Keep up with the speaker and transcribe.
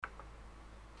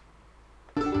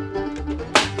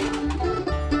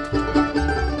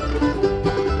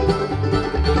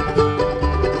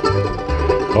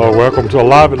Welcome to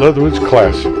Live at Leatherwoods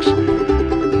Classics.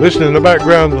 Listening in the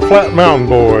background to the Flat Mountain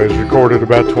Boys, recorded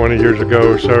about 20 years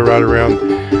ago or so, right around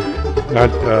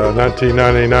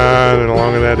 1999 and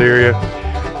along in that area.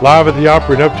 Live at the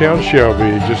Opry in Uptown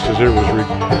Shelby, just as it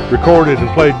was recorded and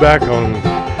played back on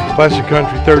Classic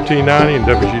Country 1390 and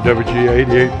WGWG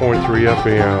 88.3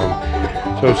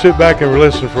 FM. So sit back and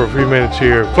listen for a few minutes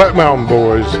here. Flat Mountain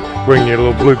Boys bring you a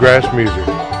little bluegrass music.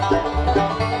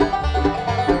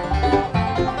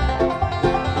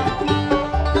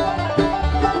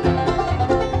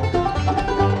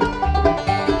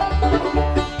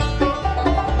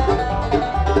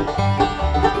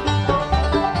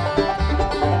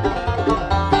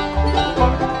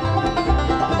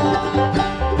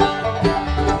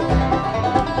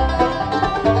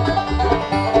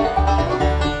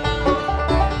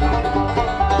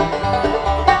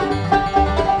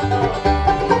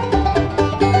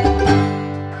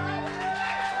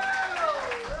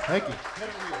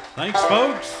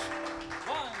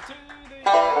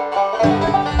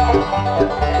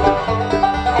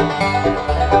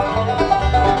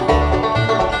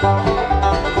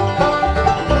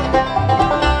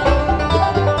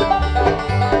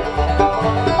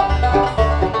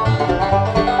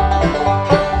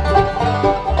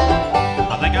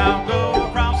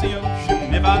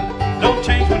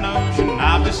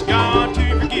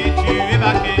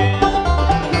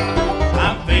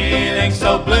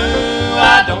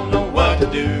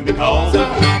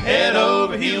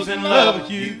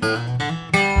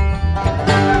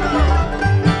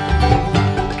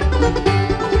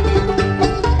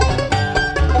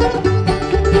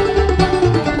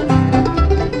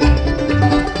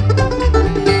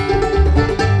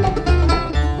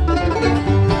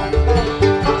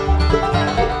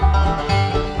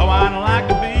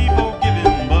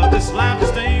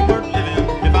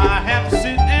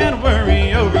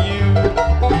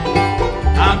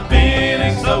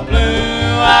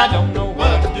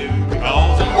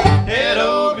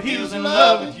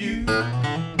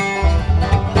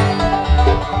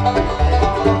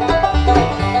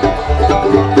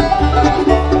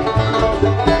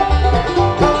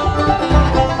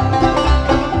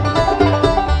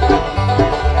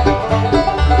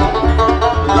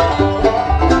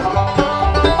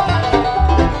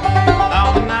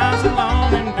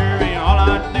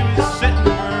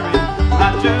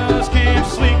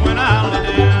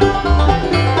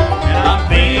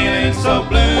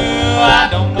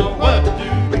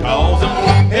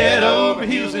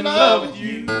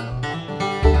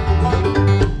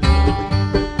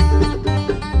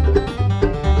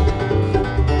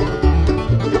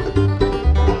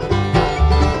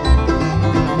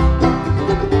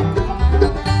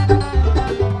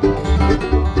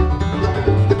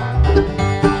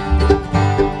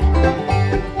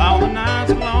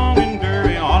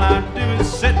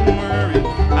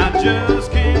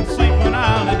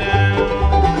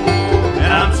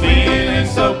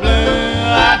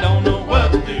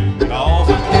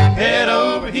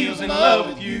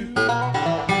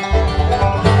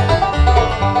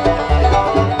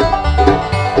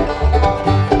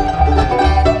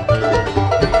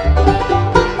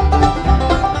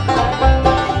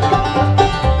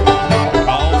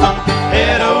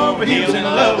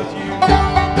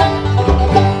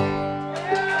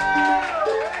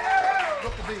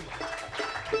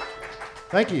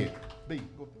 Thank you. B.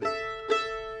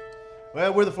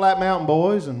 Well, we're the Flat Mountain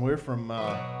Boys, and we're from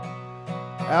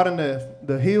out in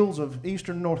the hills of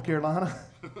eastern North Carolina,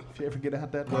 if you ever get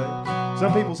out that way.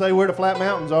 Some people say where the Flat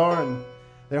Mountains are, and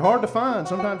they're hard to find.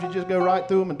 Sometimes you just go right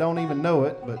through them and don't even know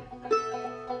it, but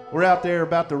we're out there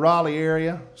about the Raleigh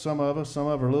area. Some of us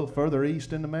are a little further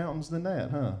east in the mountains than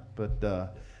that, huh? But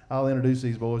I'll introduce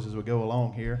these boys as we go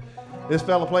along here. This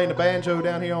fella playing the banjo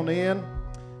down here on the end,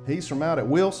 he's from out at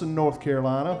Wilson, North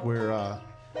Carolina, where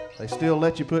they still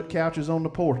let you put couches on the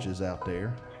porches out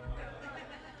there.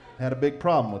 Had a big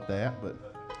problem with that, but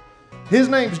his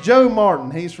name's Joe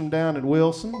Martin. He's from down at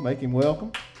Wilson. Make him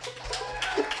welcome.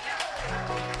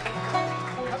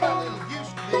 How about a little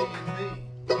used to be and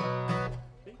be?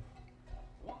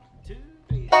 1, 2,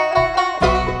 3.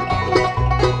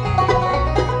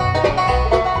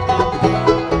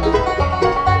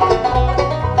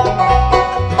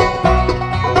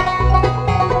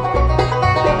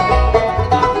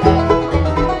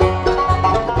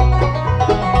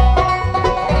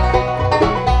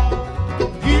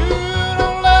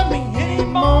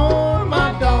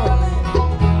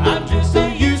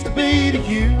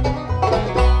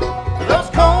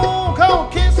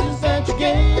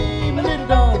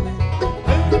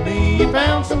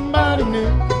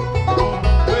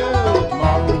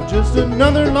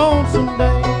 Another lonesome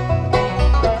day.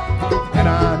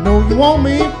 you want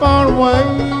me far away.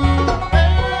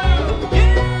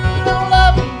 You don't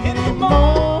love me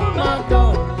anymore, my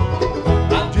darling.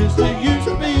 I'm just a used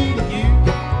to be to you.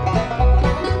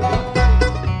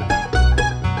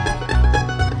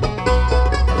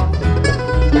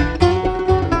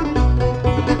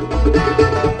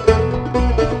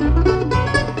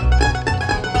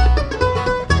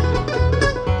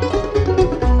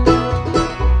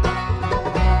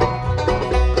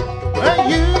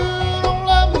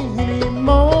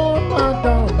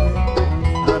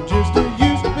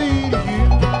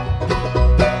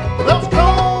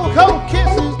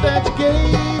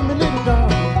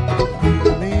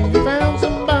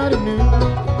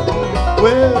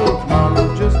 Well,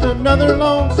 tomorrow's just another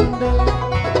lonesome day,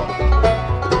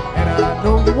 and I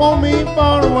know you want me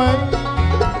far away.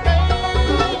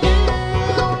 You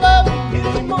don't love me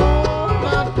anymore,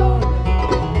 my darling.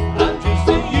 I'm just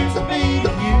a used to be to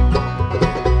you.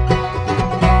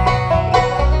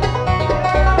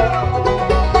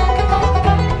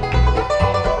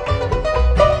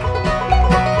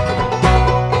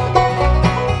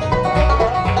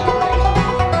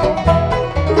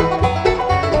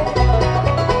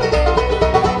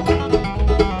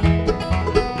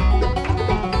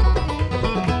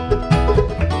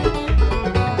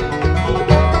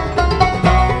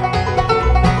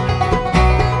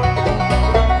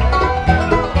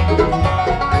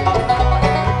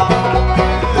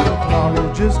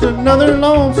 Just another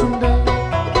lonesome day,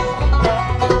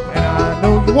 and I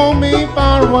know you want me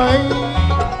far away.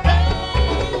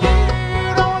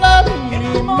 You don't love me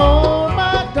anymore,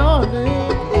 my darling.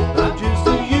 I'm just a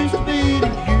used to be to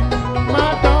you,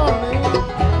 my darling.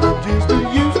 I'm just a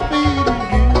used to be to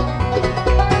you.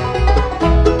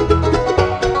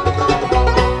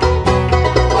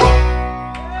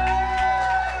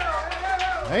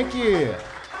 Thank you.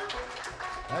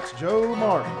 That's Joe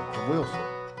Martin from Wilson.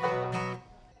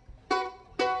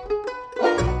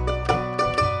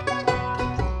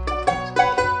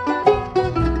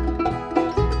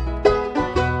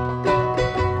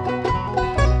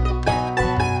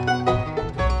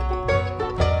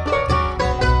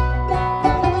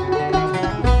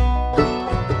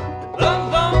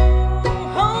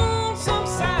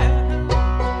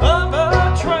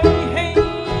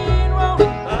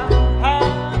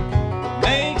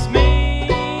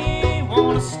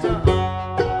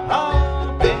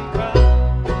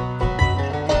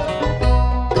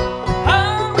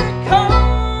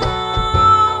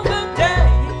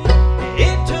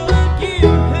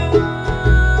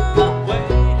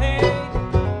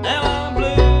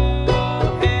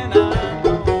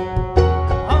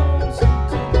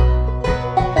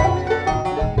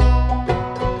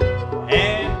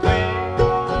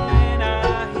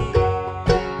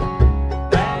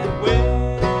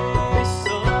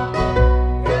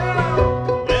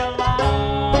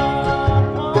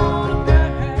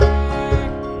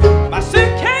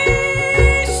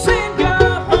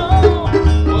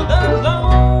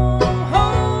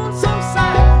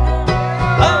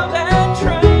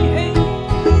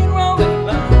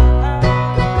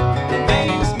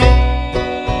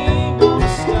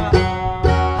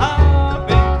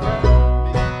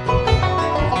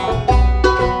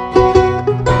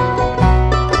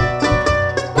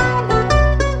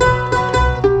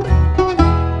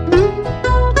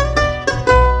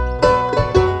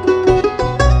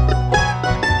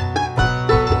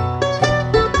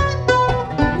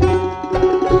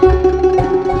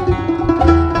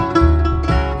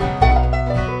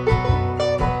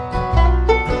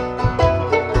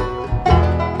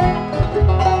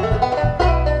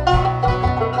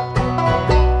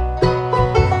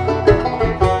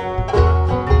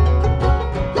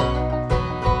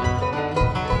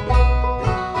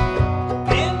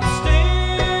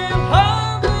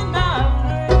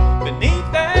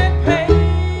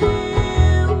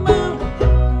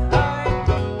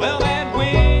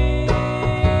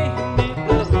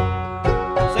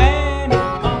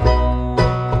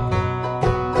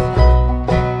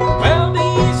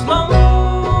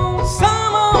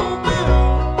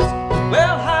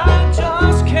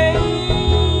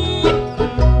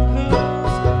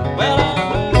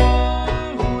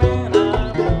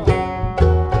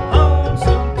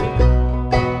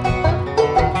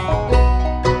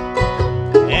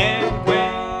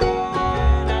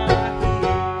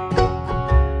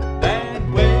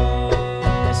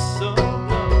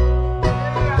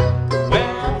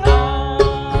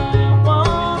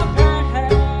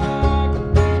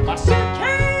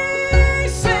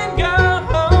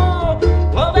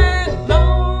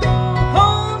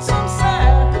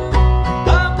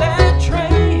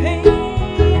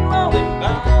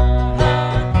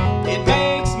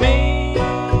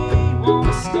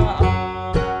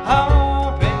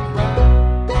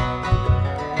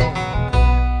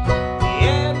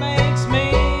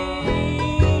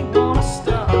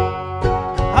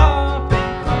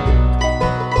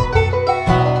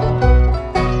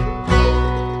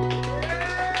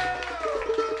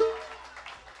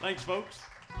 folks.